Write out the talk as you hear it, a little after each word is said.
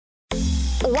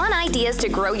Want ideas to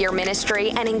grow your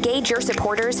ministry and engage your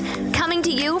supporters? Coming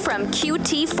to you from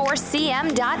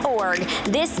qt4cm.org,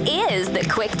 this is the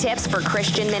Quick Tips for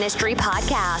Christian Ministry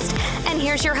podcast. And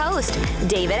here's your host,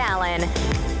 David Allen.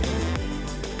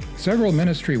 Several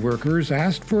ministry workers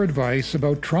asked for advice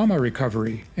about trauma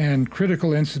recovery and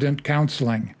critical incident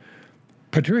counseling.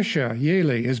 Patricia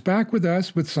Jehle is back with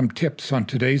us with some tips on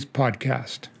today's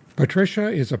podcast. Patricia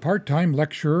is a part-time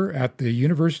lecturer at the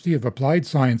University of Applied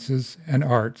Sciences and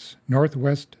Arts,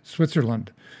 Northwest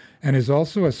Switzerland, and is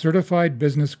also a certified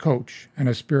business coach and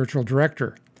a spiritual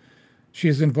director. She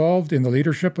is involved in the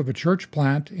leadership of a church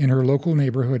plant in her local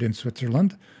neighborhood in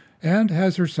Switzerland and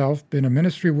has herself been a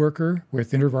ministry worker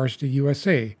with InterVarsity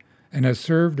USA and has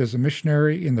served as a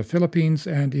missionary in the Philippines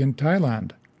and in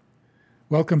Thailand.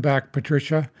 Welcome back,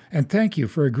 Patricia, and thank you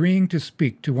for agreeing to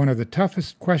speak to one of the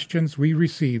toughest questions we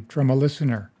received from a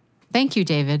listener. Thank you,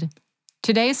 David.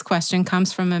 Today's question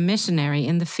comes from a missionary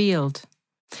in the field.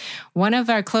 One of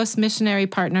our close missionary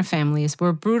partner families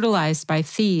were brutalized by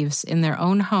thieves in their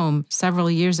own home several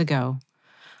years ago.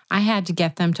 I had to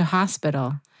get them to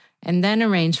hospital and then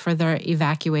arrange for their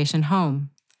evacuation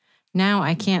home. Now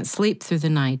I can't sleep through the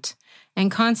night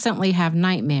and constantly have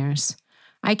nightmares.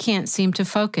 I can't seem to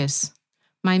focus.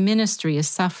 My ministry is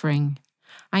suffering.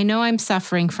 I know I'm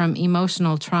suffering from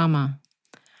emotional trauma.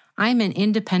 I'm an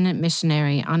independent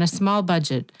missionary on a small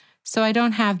budget, so I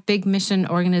don't have big mission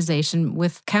organization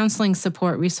with counseling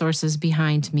support resources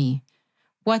behind me.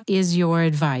 What is your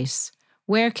advice?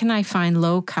 Where can I find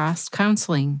low-cost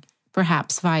counseling?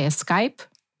 Perhaps via Skype?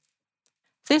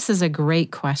 This is a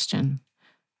great question.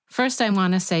 First, I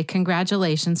want to say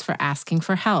congratulations for asking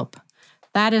for help.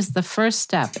 That is the first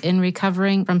step in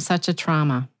recovering from such a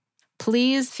trauma.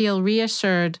 Please feel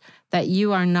reassured that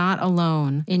you are not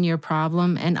alone in your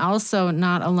problem and also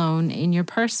not alone in your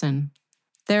person.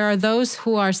 There are those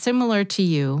who are similar to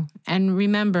you, and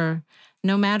remember,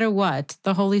 no matter what,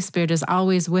 the Holy Spirit is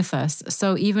always with us,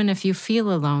 so even if you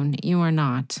feel alone, you are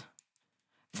not.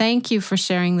 Thank you for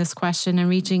sharing this question and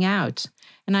reaching out,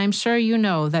 and I'm sure you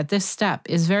know that this step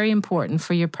is very important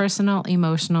for your personal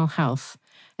emotional health,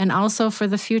 and also for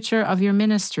the future of your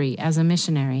ministry as a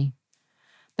missionary.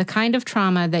 The kind of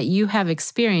trauma that you have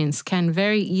experienced can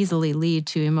very easily lead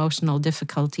to emotional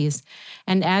difficulties,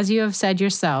 and as you have said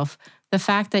yourself, the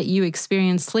fact that you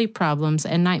experience sleep problems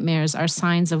and nightmares are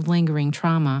signs of lingering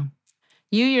trauma.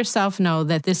 You yourself know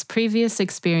that this previous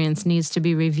experience needs to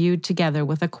be reviewed together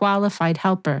with a qualified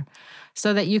helper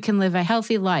so that you can live a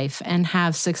healthy life and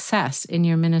have success in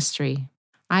your ministry.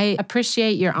 I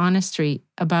appreciate your honesty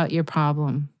about your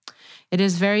problem. It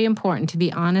is very important to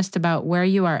be honest about where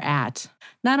you are at,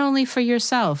 not only for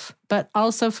yourself, but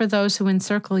also for those who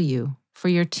encircle you, for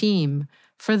your team,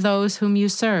 for those whom you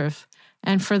serve,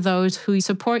 and for those who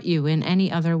support you in any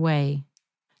other way.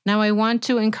 Now, I want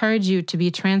to encourage you to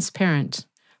be transparent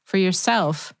for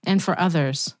yourself and for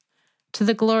others, to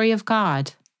the glory of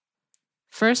God.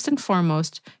 First and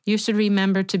foremost, you should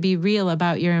remember to be real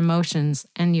about your emotions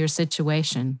and your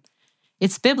situation.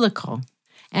 It's biblical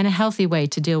and a healthy way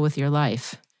to deal with your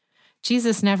life.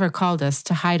 Jesus never called us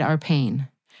to hide our pain,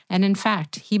 and in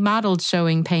fact, he modeled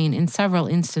showing pain in several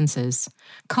instances,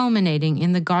 culminating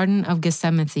in the Garden of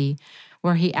Gethsemane,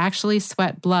 where he actually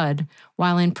sweat blood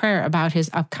while in prayer about his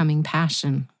upcoming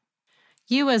passion.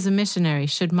 You as a missionary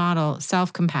should model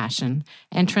self-compassion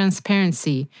and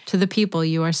transparency to the people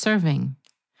you are serving.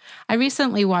 I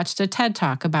recently watched a TED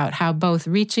Talk about how both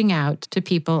reaching out to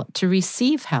people to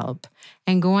receive help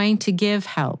and going to give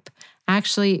help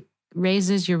actually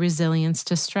raises your resilience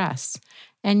to stress,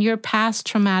 and your past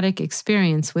traumatic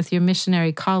experience with your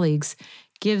missionary colleagues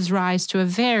gives rise to a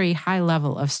very high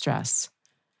level of stress,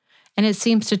 and it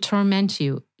seems to torment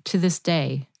you to this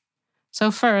day.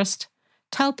 So first,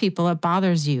 tell people it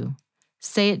bothers you.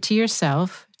 Say it to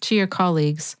yourself, to your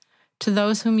colleagues, to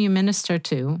those whom you minister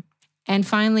to, and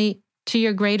finally, to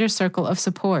your greater circle of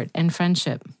support and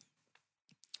friendship.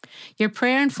 Your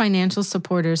prayer and financial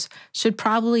supporters should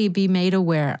probably be made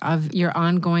aware of your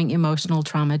ongoing emotional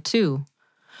trauma too,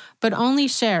 but only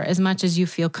share as much as you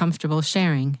feel comfortable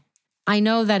sharing. I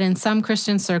know that in some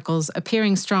Christian circles,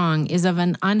 appearing strong is of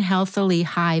an unhealthily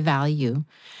high value,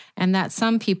 and that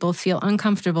some people feel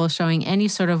uncomfortable showing any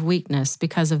sort of weakness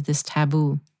because of this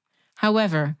taboo.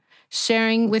 However,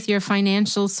 sharing with your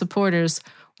financial supporters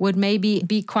would maybe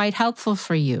be quite helpful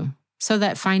for you, so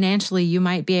that financially you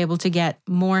might be able to get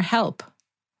more help.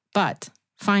 But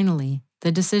finally,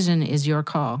 the decision is your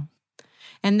call.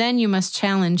 And then you must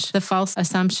challenge the false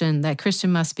assumption that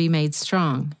Christian must be made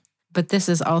strong. But this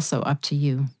is also up to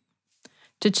you.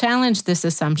 To challenge this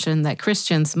assumption that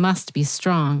Christians must be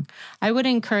strong, I would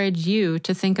encourage you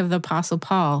to think of the Apostle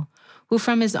Paul, who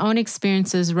from his own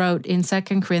experiences wrote in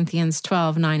 2 Corinthians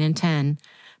 12:9 and 10,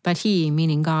 "But he,"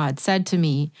 meaning God, "said to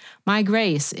me, 'My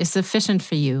grace is sufficient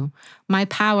for you. My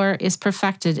power is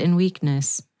perfected in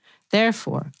weakness.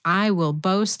 Therefore, I will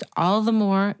boast all the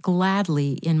more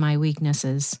gladly in my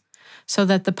weaknesses, so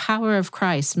that the power of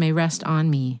Christ may rest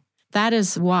on me. That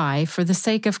is why, for the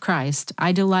sake of Christ,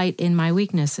 I delight in my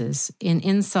weaknesses, in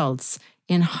insults,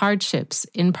 in hardships,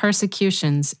 in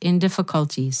persecutions, in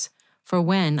difficulties. For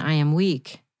when I am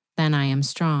weak, then I am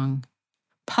strong.'"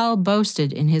 Paul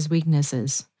boasted in his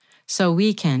weaknesses, so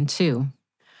we can too.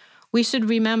 We should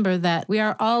remember that we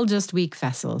are all just weak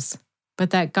vessels, but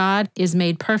that God is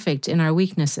made perfect in our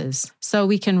weaknesses, so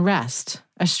we can rest,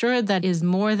 assured that it is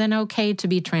more than okay to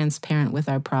be transparent with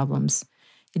our problems.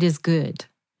 It is good.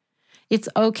 It's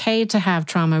okay to have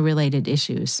trauma-related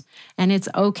issues, and it's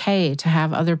okay to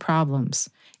have other problems.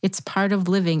 It's part of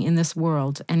living in this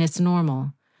world, and it's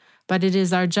normal. But it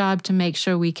is our job to make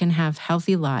sure we can have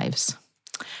healthy lives.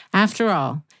 After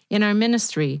all, in our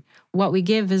ministry, what we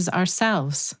give is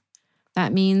ourselves.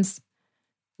 That means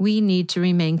we need to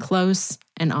remain close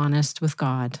and honest with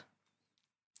God.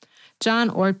 John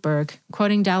Ortberg,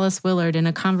 quoting Dallas Willard in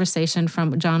a conversation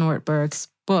from John Ortberg's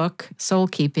book, Soul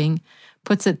Keeping,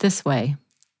 puts it this way: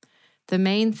 "The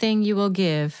main thing you will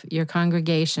give your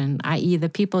congregation, i.e. the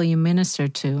people you minister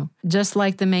to, just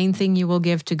like the main thing you will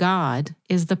give to God,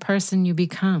 is the person you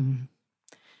become.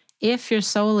 If your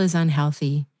soul is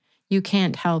unhealthy, you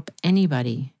can't help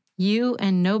anybody. You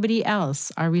and nobody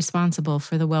else are responsible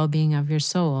for the well-being of your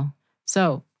soul.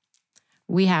 So,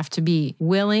 we have to be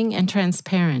willing and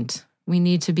transparent. We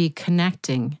need to be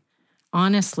connecting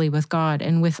honestly with God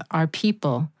and with our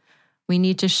people. We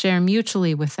need to share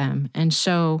mutually with them and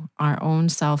show our own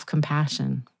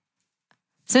self-compassion.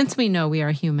 Since we know we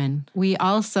are human, we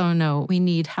also know we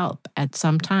need help at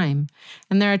some time.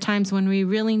 And there are times when we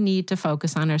really need to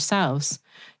focus on ourselves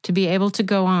to be able to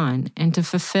go on and to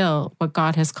fulfill what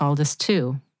God has called us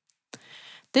to.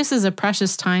 This is a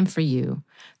precious time for you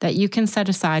that you can set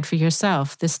aside for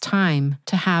yourself, this time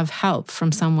to have help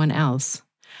from someone else.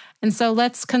 And so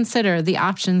let's consider the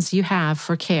options you have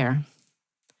for care.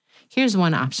 Here's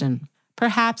one option.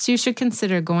 Perhaps you should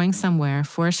consider going somewhere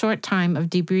for a short time of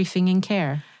debriefing and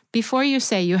care. Before you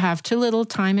say you have too little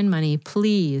time and money,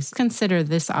 please consider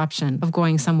this option of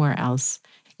going somewhere else.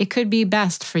 It could be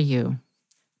best for you.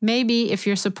 Maybe if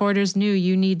your supporters knew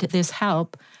you need this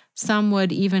help, some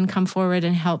would even come forward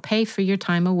and help pay for your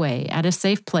time away at a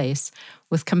safe place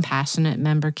with compassionate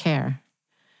member care.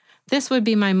 This would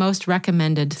be my most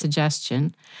recommended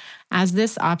suggestion, as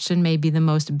this option may be the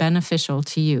most beneficial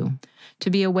to you, to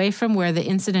be away from where the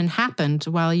incident happened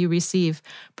while you receive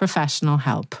professional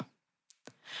help.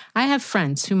 I have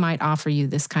friends who might offer you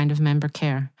this kind of member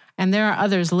care, and there are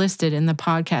others listed in the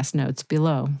podcast notes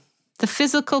below. The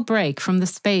physical break from the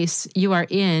space you are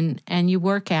in and you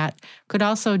work at could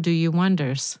also do you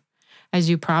wonders, as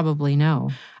you probably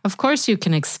know. Of course, you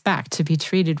can expect to be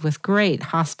treated with great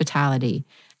hospitality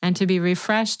and to be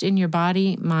refreshed in your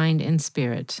body, mind, and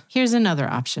spirit. Here's another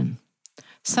option.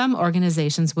 Some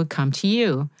organizations would come to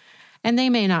you, and they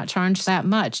may not charge that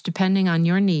much depending on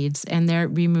your needs and their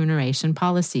remuneration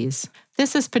policies.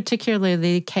 This is particularly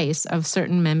the case of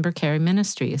certain member care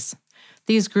ministries.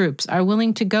 These groups are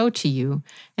willing to go to you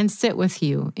and sit with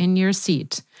you in your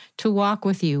seat, to walk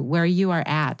with you where you are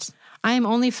at. I am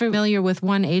only familiar with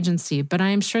one agency, but I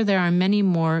am sure there are many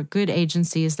more good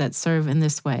agencies that serve in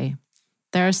this way.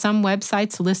 There are some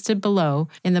websites listed below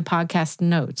in the podcast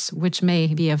notes, which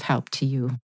may be of help to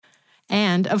you.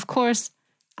 And, of course,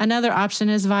 another option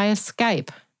is via Skype.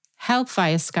 Help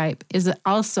via Skype is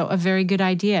also a very good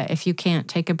idea if you can't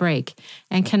take a break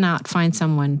and cannot find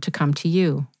someone to come to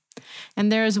you. And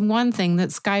there is one thing that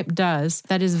Skype does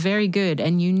that is very good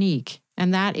and unique,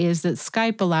 and that is that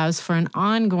Skype allows for an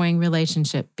ongoing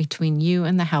relationship between you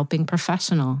and the helping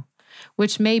professional,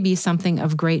 which may be something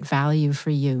of great value for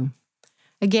you.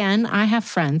 Again, I have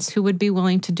friends who would be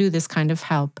willing to do this kind of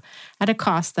help at a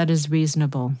cost that is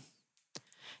reasonable.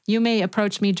 You may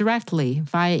approach me directly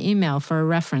via email for a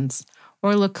reference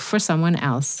or look for someone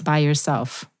else by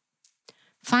yourself.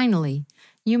 Finally,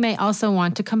 you may also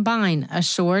want to combine a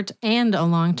short and a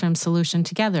long-term solution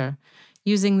together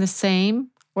using the same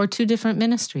or two different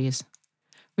ministries.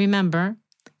 Remember,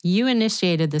 you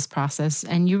initiated this process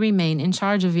and you remain in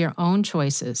charge of your own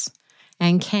choices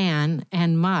and can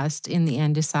and must in the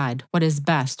end decide what is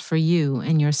best for you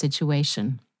and your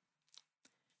situation.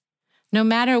 No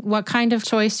matter what kind of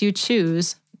choice you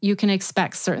choose, you can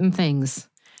expect certain things.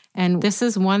 And this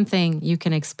is one thing you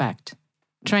can expect.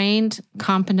 Trained,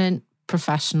 competent,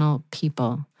 professional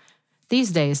people.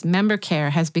 These days, member care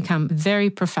has become very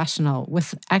professional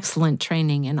with excellent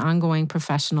training and ongoing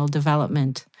professional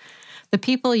development. The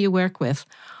people you work with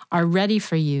are ready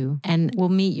for you and will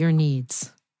meet your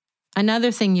needs.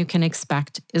 Another thing you can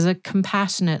expect is a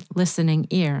compassionate listening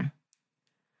ear.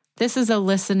 This is a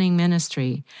listening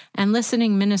ministry, and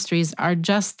listening ministries are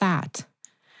just that.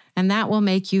 And that will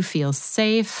make you feel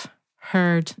safe,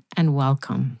 heard, and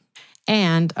welcome.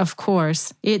 And, of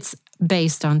course, it's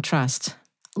based on trust.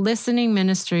 Listening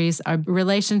ministries are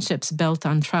relationships built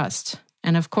on trust.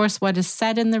 And, of course, what is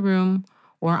said in the room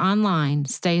or online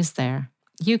stays there.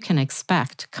 You can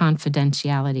expect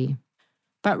confidentiality.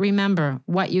 But remember,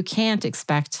 what you can't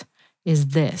expect is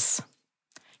this.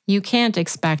 You can't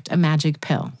expect a magic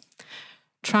pill.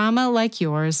 Trauma like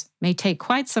yours may take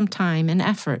quite some time and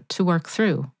effort to work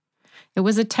through. It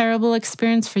was a terrible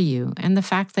experience for you, and the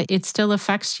fact that it still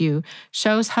affects you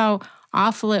shows how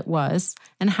awful it was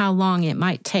and how long it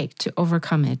might take to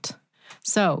overcome it.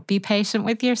 So be patient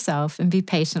with yourself and be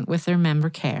patient with your member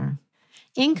care.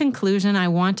 In conclusion, I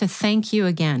want to thank you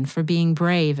again for being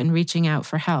brave and reaching out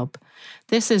for help.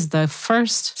 This is the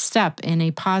first step in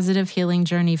a positive healing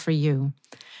journey for you,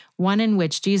 one in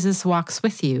which Jesus walks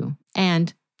with you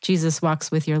and Jesus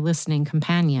walks with your listening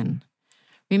companion.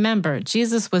 Remember,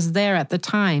 Jesus was there at the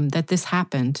time that this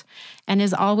happened and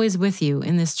is always with you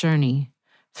in this journey,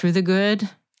 through the good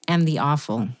and the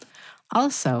awful.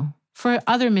 Also, for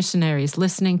other missionaries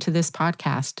listening to this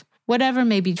podcast, whatever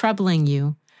may be troubling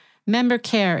you, member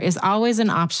care is always an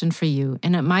option for you,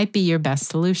 and it might be your best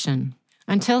solution.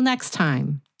 Until next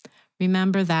time,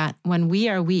 remember that when we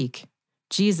are weak,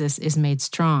 Jesus is made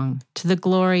strong to the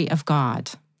glory of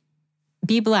God.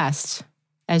 Be blessed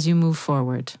as you move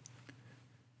forward.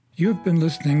 You have been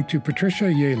listening to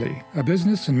Patricia Jehle, a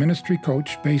business and ministry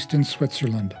coach based in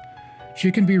Switzerland.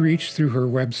 She can be reached through her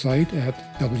website at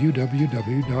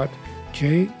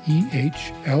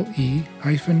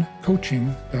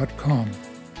www.jehle-coaching.com.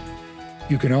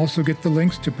 You can also get the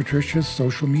links to Patricia's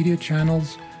social media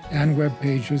channels and web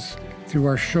pages through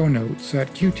our show notes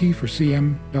at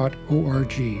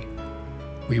qt4cm.org.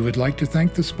 We would like to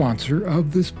thank the sponsor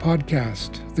of this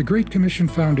podcast, the Great Commission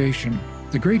Foundation.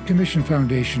 The Great Commission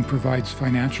Foundation provides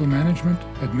financial management,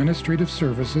 administrative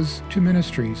services to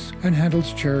ministries, and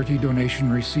handles charity donation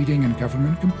receipting and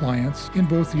government compliance in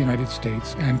both the United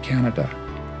States and Canada.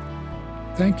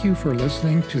 Thank you for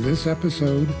listening to this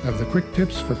episode of the Quick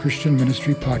Tips for Christian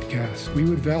Ministry podcast. We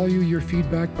would value your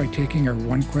feedback by taking our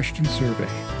one-question survey.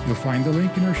 You'll find the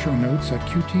link in our show notes at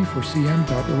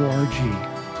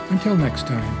qt4cm.org. Until next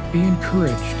time, be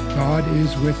encouraged. God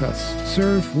is with us.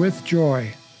 Serve with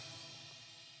joy.